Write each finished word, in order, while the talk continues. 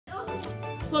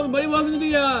Hello everybody, welcome to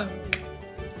the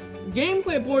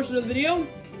gameplay portion of the video.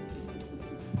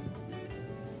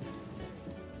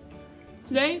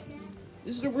 Today,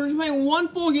 we're just playing one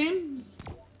full game,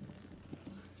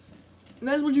 and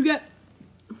that's what you get.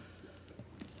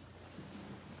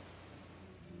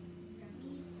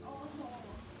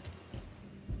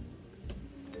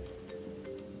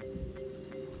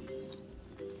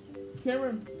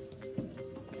 Cameron,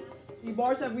 the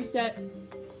bars have reset.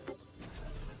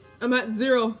 I'm at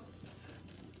 0.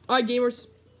 Alright, gamers.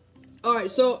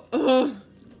 Alright, so, That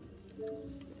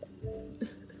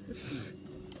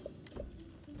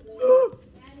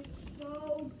is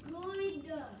so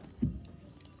good.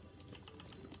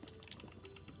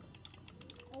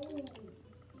 Oh.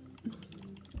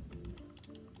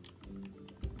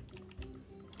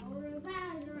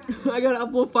 I gotta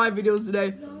upload 5 videos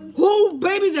today. Oh,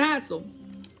 baby's a hassle.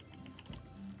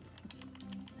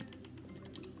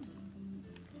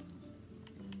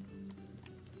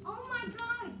 Oh my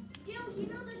god! Gil, you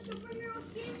know the superhero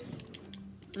skins?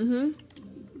 Mm-hmm.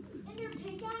 And your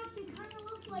pickaxe, it kind of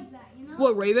looks like that, you know?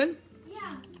 What, Raven? Yeah,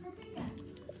 her pickaxe.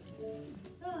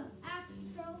 The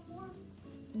Astro form.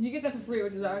 You get that for free,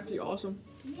 which is actually awesome.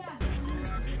 Yeah.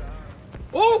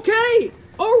 Okay!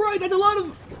 Alright, that's a lot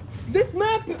of... This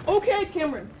map... Okay,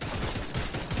 Cameron.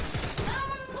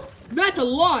 That's a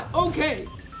lot. Okay.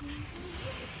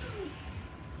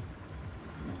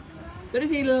 That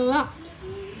is a lot.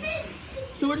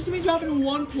 So we're just gonna be dropping in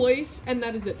one place, and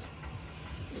that is it.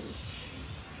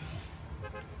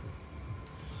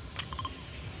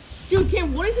 Dude,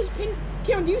 Cam, what is this pin?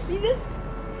 Cam, do you see this?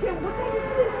 Cam, what the heck is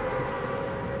this?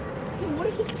 Cam, what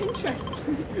is this Pinterest?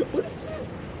 What is this?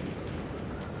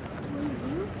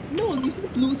 No, do you see the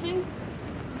blue thing?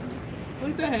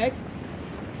 What the heck?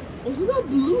 Oh, look how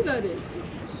blue that is.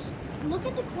 Look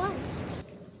at the quest.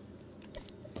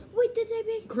 Wait, did they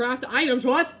make... Craft items,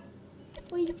 what?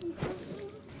 Wait, you can craft them?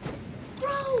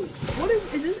 Bro! What is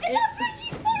this? Is that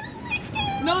Frenchie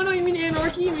Fortnite? No, you mean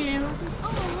anarchy? You mean anarchy?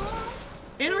 Oh.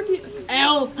 Anarchy?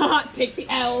 L! Haha, take the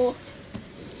L.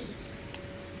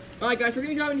 Alright, guys, we're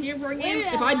gonna drop in here for a game.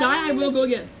 Wait, If I die, I will go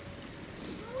again.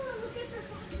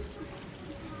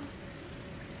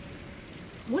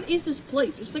 What is this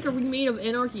place? It's like a remake of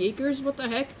Anarchy Acres. What the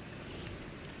heck?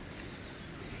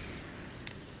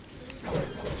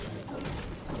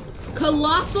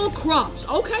 Colossal crops.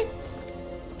 Okay.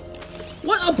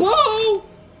 What? A bow?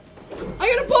 I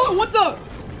got a bow. What the?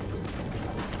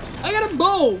 I got a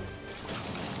bow.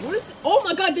 What is? Oh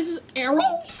my god! This is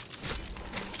arrows.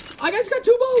 I just got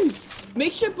 2 bows.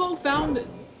 Makeshift bow found.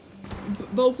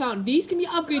 Bow found. These can be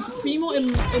upgraded to primo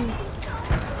and.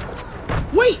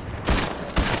 Wait.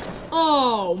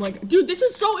 Oh my god. Dude, this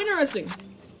is so interesting.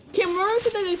 Cameron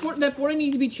said that Fortnite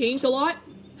needs to be changed a lot.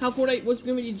 How Fortnite was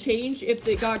going to be changed if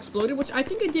they got exploded, which I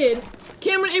think it did.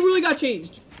 Cameron, it really got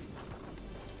changed.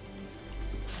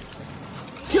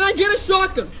 Can I get a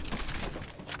shotgun?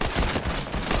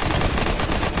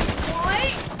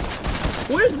 What?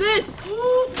 What is this?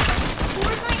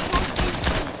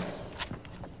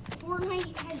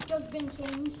 Fortnite has just been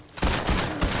changed.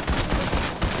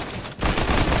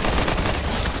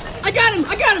 I got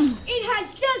him! It has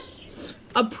just...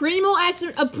 A primo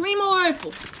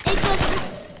rifle.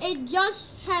 It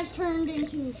just has turned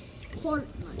into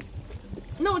Fortnite.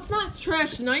 No, it's not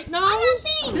trash night. No. I'm not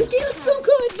saying this game is still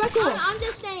good. Back off. I'm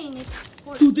just saying it's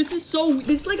Fortnite. Dude, this is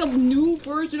like a new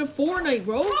version of Fortnite,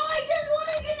 bro. Bro, I just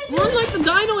wanted to do We're in like the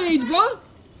Dino Age, bro.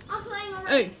 I'm playing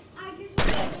already. Hey.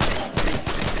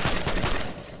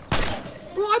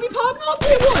 Bro, I be popping off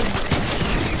day one.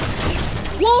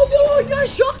 Whoa, you got a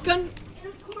shotgun. And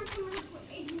of course I'm gonna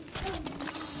play.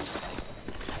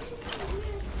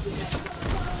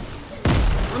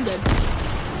 I'm dead.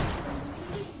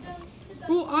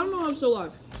 Bro, I don't know how I'm still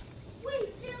alive. Wait,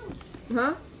 Phil.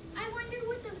 Huh? I wonder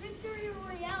what the Victory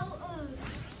Royale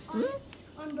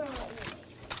umbrella is.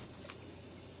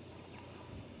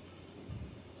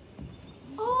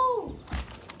 Oh!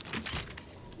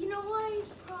 You know why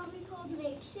it's probably called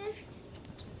makeshift?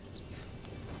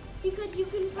 Because you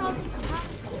can probably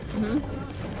craft it.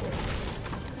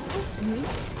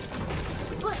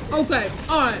 But Okay,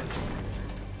 alright.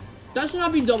 That should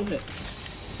not be double hit.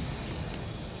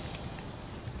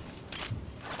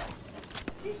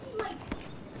 this is like,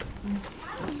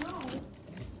 I don't know.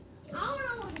 I don't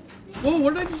know what it's. Whoa,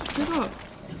 what did I just pick up?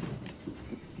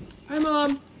 Hi,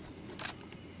 Mom.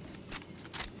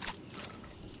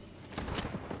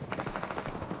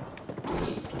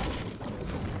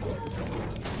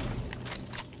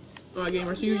 Alright,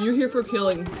 gamer, so you're here for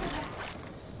killing.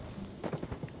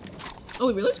 Oh,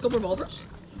 wait, really? Scope revolvers?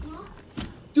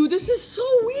 Dude, this is so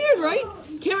weird, right?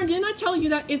 Karen, didn't I tell you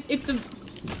that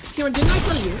Karen, didn't I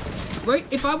tell you, right?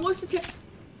 If I was to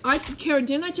Karen,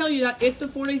 didn't I tell you that if the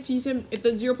Fortnite season, if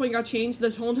the 0 point got changed,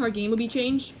 this whole entire game would be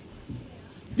changed?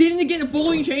 Didn't it get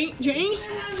fully changed?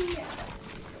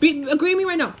 Agree with me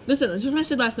right now. Listen, this is what I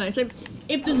said last night. I said,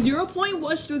 if the 0 point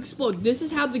was to explode, this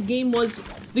is how the game was.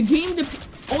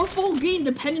 Our full game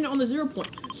depended on the 0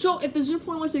 point. So if the 0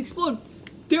 point was to explode,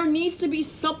 there needs to be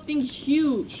something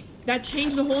huge that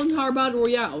changed the whole entire battle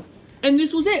royale. And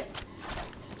this was it.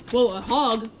 Well, a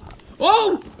hog.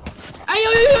 Oh! Hey,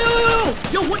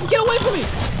 yo, what? Get away from me!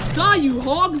 Die, you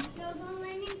hog!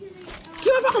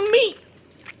 Give me fucking meat!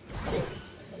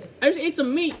 I just ate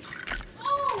some meat.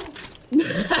 Oh!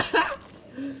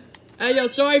 Hey, yo,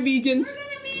 sorry, vegans. We're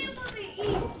gonna be able to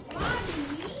eat raw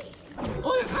meat.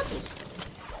 Oh, yeah, apples.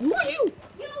 Who are you?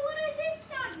 Yo, what is this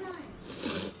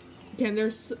shotgun? Ken,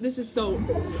 this is so...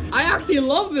 I actually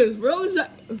love this, bro. Is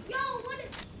that... Yo, what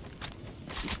is...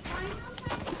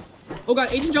 Oh,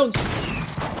 God, Agent Jones.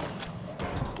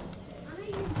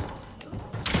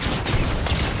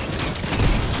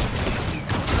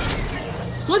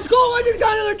 Let's go! I just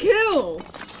got another kill!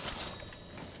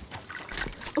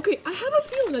 Okay, I have a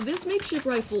feeling that this makeshift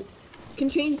rifle can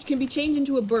be changed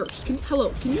into a burst. Can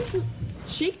you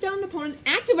shake down the pawn,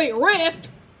 activate rift?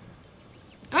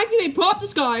 Activate pop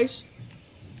disguise.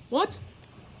 What?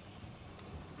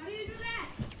 How do you do that?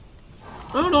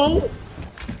 I don't know.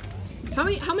 How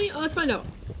many, let's find out.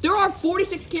 There are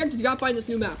 46 characters you gotta find this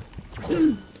new map.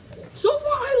 So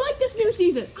far, I like this new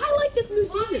season.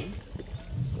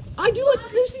 I do like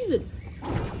this new season.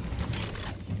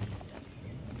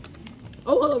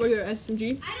 Oh, hello, right here,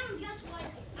 SMG. I don't just like it.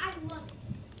 I love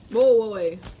it. Whoa,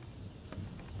 wait.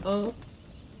 Oh.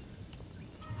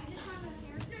 I just found a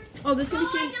character. Oh, this can be I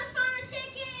changed. just found a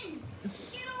chicken.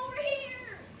 Get over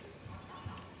here.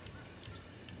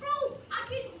 Bro,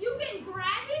 you can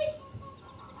grab it?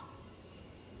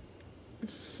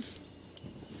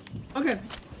 Okay.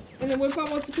 And then what if I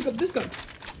want to pick up this gun?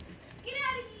 Get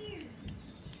out of here.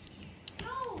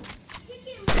 No,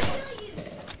 chicken will kill you.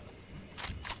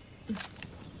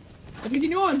 Let's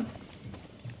continue on.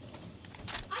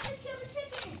 I just killed a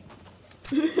chicken.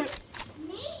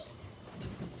 Meat?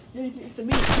 Yeah, you can eat the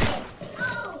meat.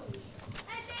 Oh,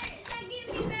 that gave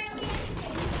me barely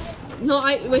anything. No,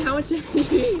 wait, how much did you eat?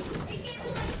 It gave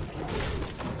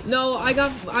me No, I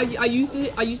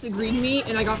used the green meat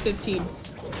and I got 15.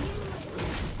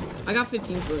 I got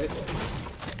 15 for it.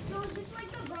 So is this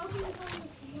like the broken one?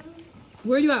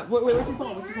 Where are you at? What's your phone?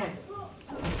 Wait, What's your we're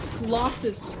phone? at-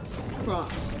 Colossus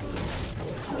Cross.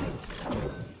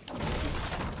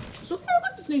 So far, I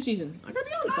like this new season. I gotta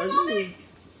be honest. I love it.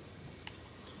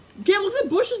 Okay, look at the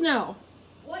bushes now.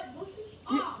 What bushes?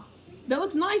 Ah. That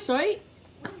looks nice, right?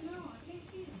 Oh no, I can't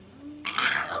see them.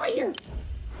 Ah, right here.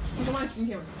 Come on, screen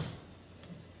camera.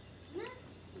 Nah,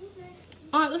 okay.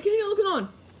 All right, let's continue looking on.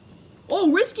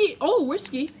 Oh, risky. Oh,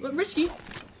 risky. Risky.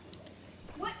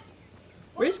 What?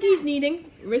 Risky is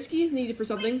needed for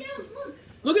something. Wait, Nils, look.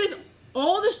 Look at this.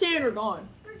 All the sand are gone.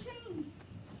 They're chains.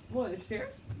 What, the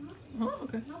stairs? Huh,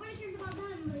 okay. Nobody cares about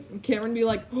them. Like, And Cameron be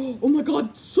like, oh my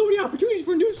god, so many opportunities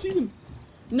for a new season.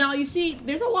 Now, you see,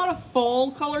 there's a lot of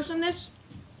fall colors in this.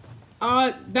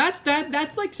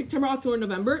 That's like September, October,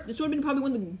 November. This would have been probably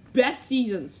one of the best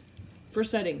seasons for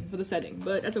the setting,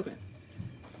 but that's okay.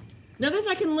 Now this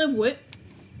I can live with.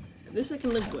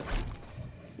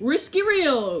 Risky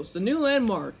Reels, the new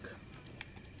landmark.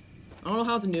 I don't know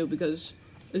how it's new because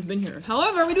it's been here.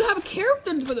 However, we do have a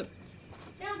character for the...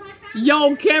 Nils, I found Yo,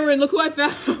 you. Cameron, look who I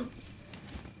found.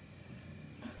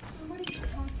 Somebody's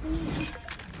talking.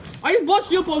 I just bought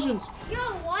shield potions. Yo,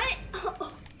 what?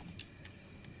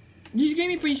 You just gave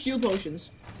me free shield potions.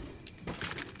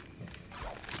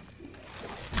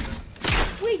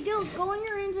 Wait, Nils, go in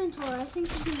your inventory. I think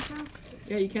you can craft it.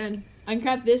 Yeah, you can. I can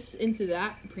craft this into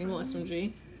that. Primo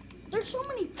SMG. There's so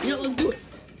many things. You know, let's do it.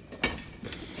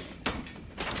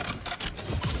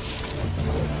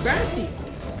 Crafty.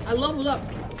 I leveled up.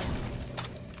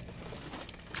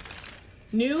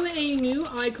 A new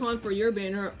icon for your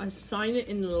banner. Assign it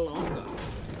in the longer.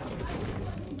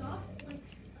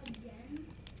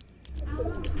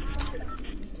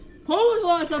 Oh, there's a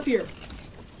lot of stuff here.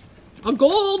 A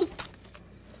gold.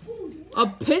 A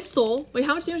pistol. Wait,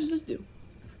 how much damage does this do?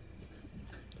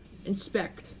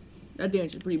 Inspect. That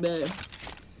damage is pretty bad.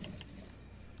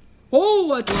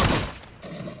 Oh, that's a lot.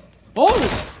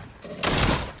 Oh!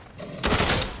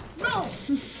 Bro,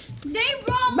 they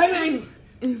brought Bang!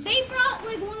 they brought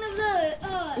like one of the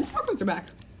The purples are back.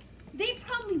 they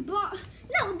probably bought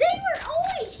no, they were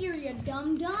always here, you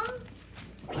dum dum.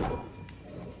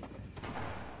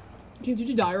 Okay, did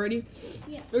you die already?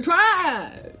 Yeah. They're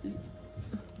trash!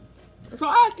 They're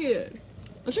trash, kid!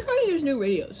 Let's check out these new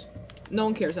radios. No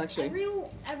one cares, actually.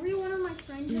 Every one of my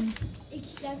friends,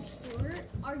 except Stuart,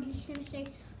 are just gonna say,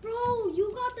 bro,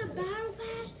 you got the battle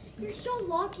pass? You're so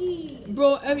lucky.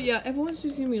 Bro, yeah, everyone's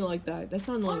just gonna be like that. That's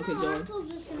not normal, kids are. Artful's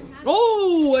just gonna have it.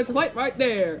 Oh, that's a fight right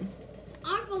there.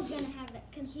 Artful's gonna have it,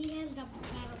 because he has the battle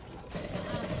pass.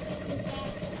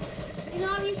 And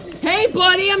obviously, Hey,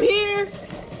 buddy, I'm here!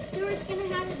 Stuart's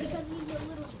gonna have it because he's a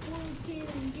little spoiled kid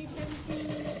and gets everything.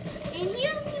 And he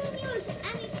doesn't even use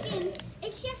any skin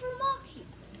except for Moxie.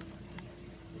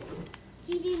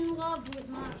 He's in love with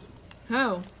Moxie.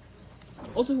 How?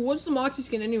 Also, what's the Moxie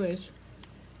skin anyways?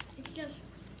 It's just,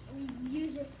 we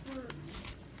use it for,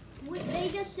 they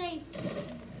just say,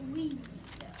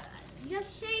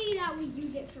 just say that we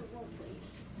use it for roleplays.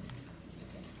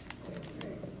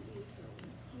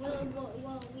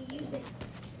 Well, we use it.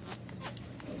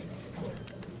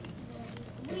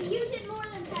 We use it more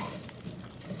than pets.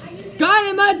 I use it. Got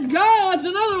him, let's go! That's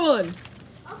another one!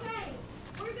 Okay,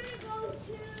 we're gonna go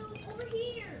to over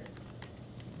here.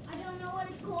 I don't know what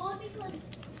it's called because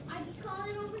I just call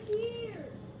it over here.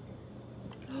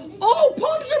 Oh,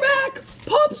 pumps are back!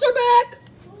 Pumps are back!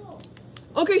 Cool.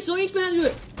 Okay, so let me explain how to do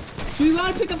it. So you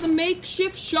gotta pick up the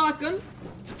makeshift shotgun.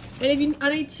 And I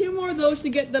need 2 more of those to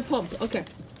get the pump. Okay.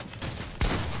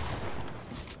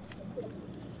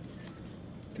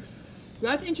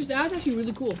 That's interesting. That's actually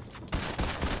really cool.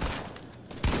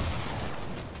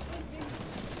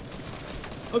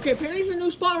 Okay, apparently there's a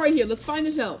new spot right here. Let's find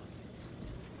this out.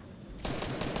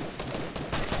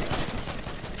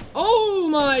 Oh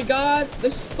my god. The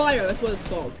Spire, that's what it's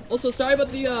called. Also, sorry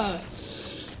about the,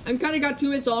 I'm kind of got 2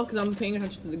 minutes off because I'm paying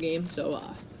attention to the game. So,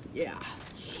 yeah.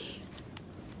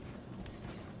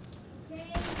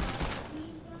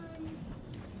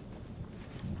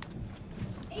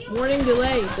 Warning,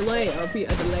 delay. I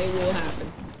repeat, a delay will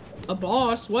happen. A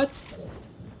boss? What?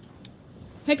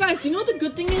 Hey guys, you know what the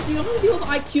good thing is? We don't have to deal with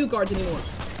IQ guards anymore.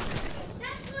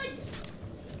 That's good.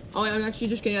 Oh, I'm actually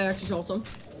just kidding. I actually saw some.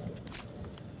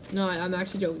 No, I'm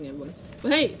actually joking, everyone.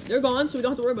 But hey, they're gone, so we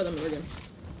don't have to worry about them ever again.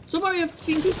 So far, we have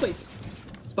seen 2 places.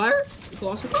 Spire,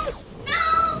 Colossal Force. No!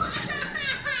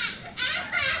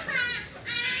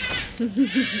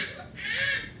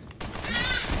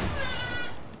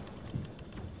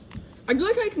 I do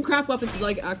like how you can craft weapons with,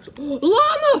 like, actual—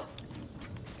 Llama!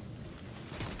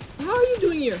 How are you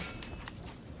doing here?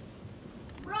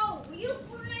 Bro, you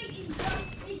Fortnite is just,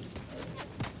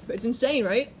 It's insane,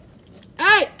 right?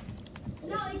 Hey!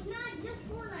 no, it's not just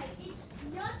Fortnite. It's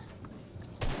just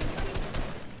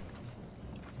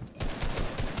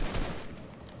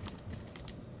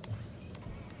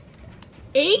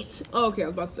 8? Oh, okay, I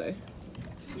was about to say.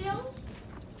 still.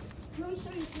 Let me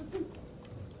show you something.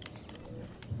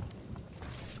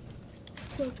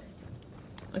 Look,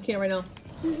 I can't right now.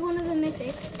 this is one of the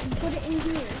mythics. You put it in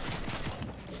here.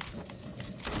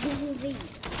 Using these.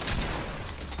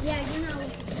 Yeah, you know.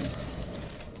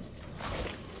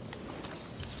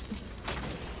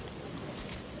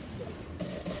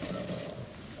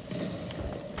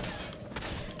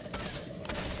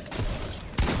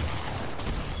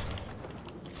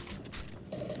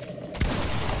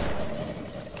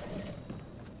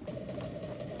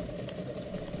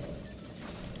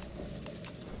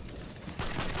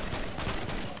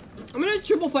 I'm gonna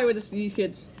triple fight with these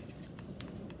kids.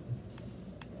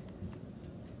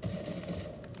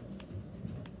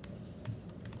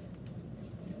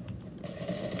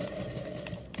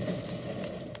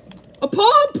 A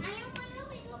pump!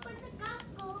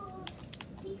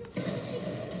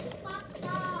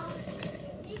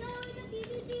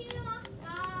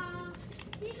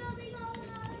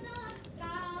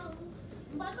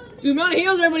 Dude, the amount of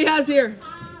heals everybody has here.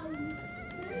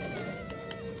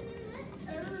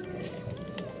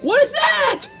 What is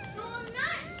that? So I'm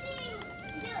not seeing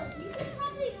Bill. You could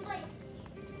probably like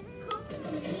cook the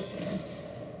meat,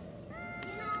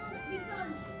 you know,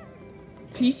 because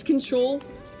Peace Control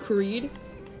Creed. you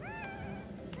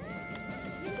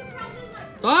could probably like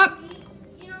cook Stop! the meat,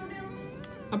 you know,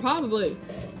 Bill. Probably.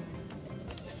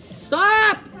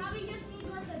 Stop! Probably just need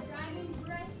like a dragon's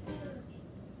breath or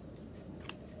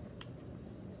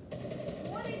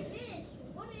what is this?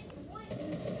 What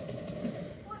information?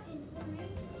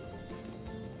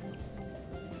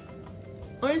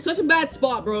 Oh, it's such a bad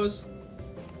spot, bros.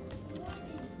 What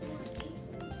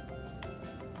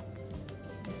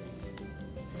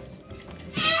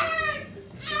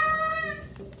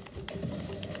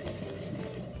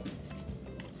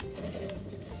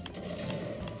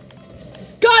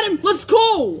Got him! Let's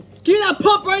go! Give me that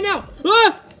pump right now!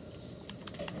 Ah!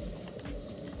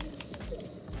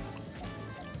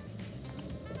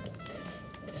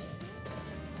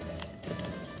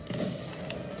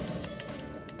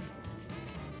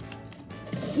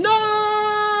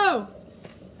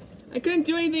 couldn't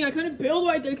do anything. I couldn't build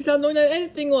right there because I don't know what that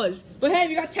anything was. But hey,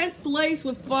 we got 10th place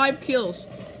with 5 kills.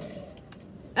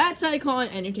 That's how you call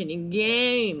it an entertaining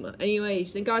game.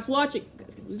 Anyways, thank you guys for watching.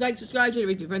 Like, subscribe, share,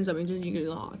 rate your friends, you can do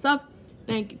all that stuff.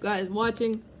 Thank you guys for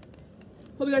watching.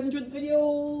 Hope you guys enjoyed this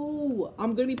video.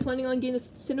 I'm gonna be planning on getting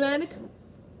this cinematic,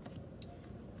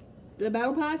 the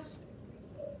battle pass,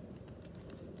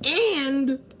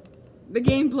 and the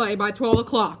gameplay by 12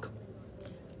 o'clock.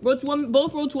 Both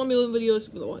Road to 1 million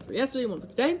videos for the one for yesterday, one for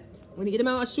today. I'm gonna get them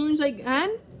out as soon as I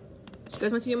can. So you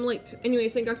guys might see them late.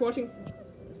 Anyways, thank you guys for watching.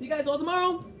 See you guys all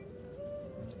tomorrow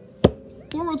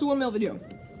for Road to 1 million video.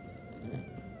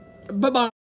 Bye-bye.